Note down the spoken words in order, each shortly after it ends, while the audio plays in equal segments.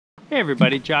Hey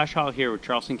everybody, Josh Hall here with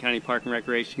Charleston County Park and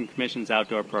Recreation Commission's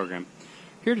outdoor program.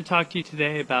 Here to talk to you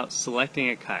today about selecting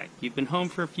a kayak. You've been home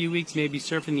for a few weeks, maybe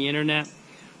surfing the internet,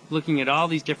 looking at all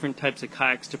these different types of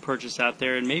kayaks to purchase out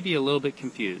there and maybe a little bit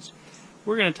confused.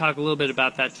 We're going to talk a little bit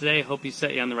about that today. Hope you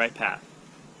set you on the right path.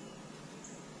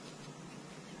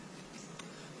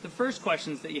 The first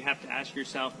questions that you have to ask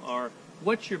yourself are,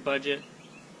 what's your budget?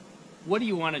 What do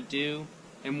you want to do?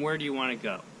 And where do you want to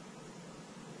go?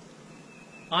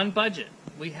 On budget,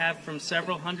 we have from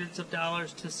several hundreds of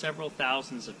dollars to several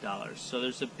thousands of dollars. So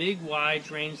there's a big wide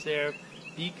range there.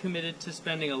 Be committed to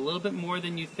spending a little bit more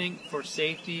than you think for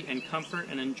safety and comfort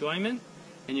and enjoyment,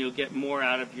 and you'll get more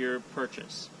out of your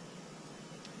purchase.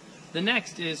 The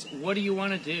next is, what do you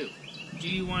want to do? Do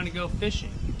you want to go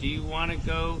fishing? Do you want to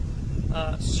go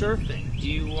surfing? Do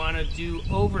you want to do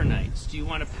overnights? Do you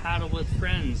want to paddle with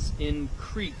friends in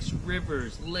creeks,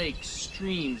 rivers, lakes,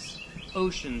 streams,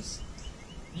 oceans?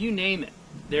 You name it,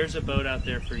 there's a boat out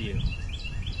there for you.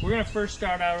 We're going to first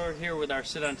start out over here with our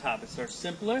sit on top. It's our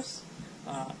simplest.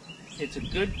 It's a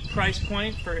good price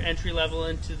point for entry level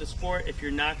into the sport if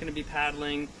you're not going to be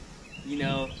paddling,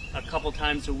 a couple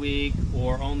times a week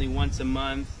or only once a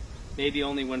month, maybe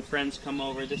only when friends come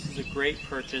over. This is a great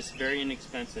purchase, very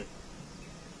inexpensive.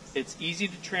 It's easy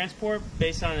to transport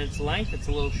based on its length. It's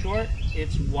a little short.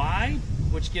 It's wide,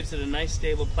 which gives it a nice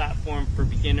stable platform for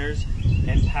beginners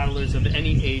and paddlers of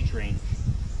any age range.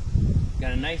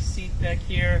 Got a nice seat back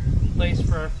here, place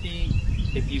for our feet.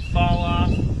 If you fall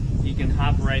off, you can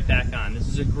hop right back on. This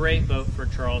is a great boat for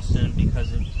Charleston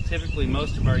because typically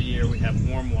most of our year we have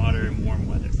warm water and warm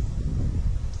weather.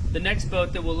 The next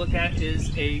boat that we'll look at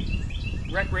is a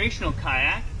recreational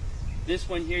kayak. This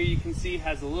one here you can see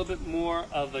has a little bit more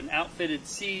of an outfitted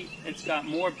seat. It's got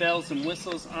more bells and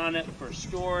whistles on it for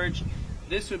storage.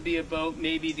 This would be a boat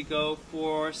maybe to go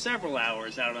for several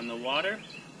hours out on the water,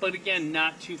 but again,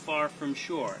 not too far from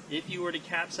shore. If you were to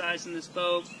capsize in this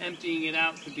boat, emptying it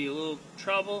out could be a little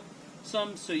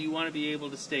troublesome, so you want to be able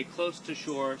to stay close to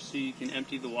shore so you can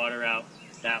empty the water out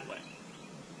that way.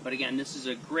 But again, this is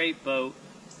a great boat.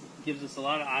 Gives us a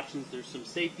lot of options. There's some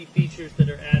safety features that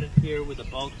are added here with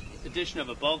a addition of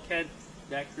a bulkhead.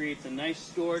 That creates a nice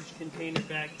storage container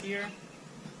back here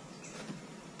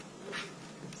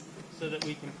so that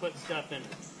we can put stuff in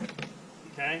it.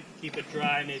 Okay? Keep it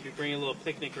dry, maybe bring a little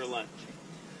picnic or lunch.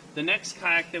 The next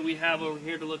kayak that we have over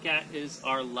here to look at is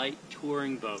our light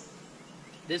touring boat.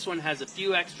 This one has a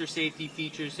few extra safety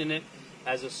features in it.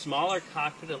 Has a smaller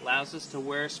cockpit that allows us to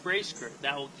wear a spray skirt.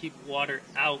 That will keep water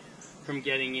out from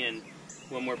getting in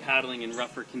when we're paddling in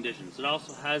rougher conditions. It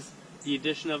also has the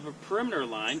addition of a perimeter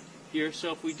line here,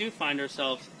 so if we do find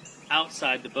ourselves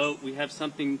outside the boat, we have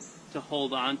something to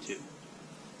hold on to.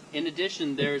 In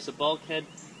addition, there's a bulkhead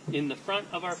in the front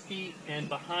of our feet and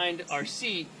behind our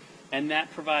seat, and that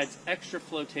provides extra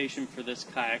flotation for this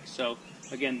kayak. So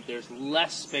again, there's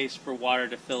less space for water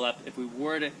to fill up. If we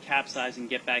were to capsize and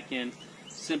get back in,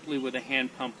 simply with a hand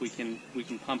pump we can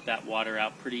pump that water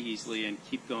out pretty easily and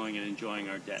keep going and enjoying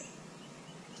our day.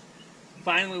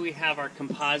 Finally, we have our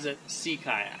composite sea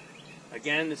kayak.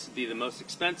 Again, this would be the most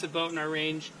expensive boat in our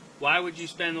range. Why would you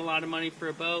spend a lot of money for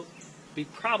a boat?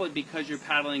 Probably because you're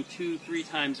paddling 2-3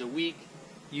 times a week.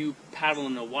 You paddle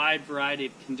in a wide variety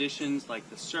of conditions like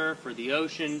the surf or the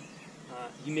ocean.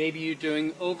 Maybe you're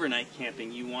doing overnight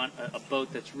camping. You want a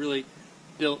boat that's really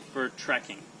built for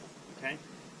trekking. Okay?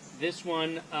 This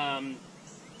one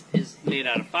is made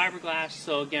out of fiberglass,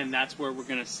 so again, that's where we're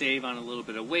going to save on a little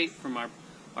bit of weight from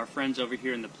our friends over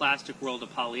here in the plastic world.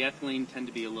 Of polyethylene tend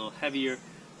to be a little heavier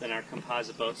than our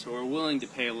composite boats, so we're willing to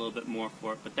pay a little bit more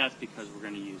for it, but that's because we're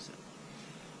going to use it.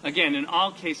 Again, in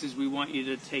all cases, we want you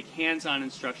to take hands-on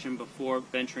instruction before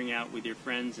venturing out with your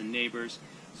friends and neighbors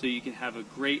so you can have a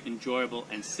great, enjoyable,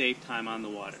 and safe time on the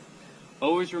water.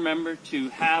 Always remember to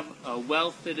have a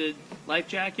well-fitted life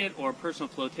jacket or personal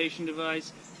flotation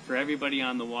device for everybody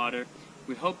on the water.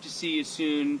 We hope to see you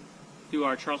soon through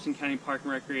our Charleston County Park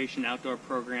and Recreation outdoor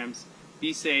programs.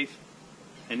 Be safe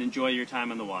and enjoy your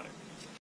time on the water.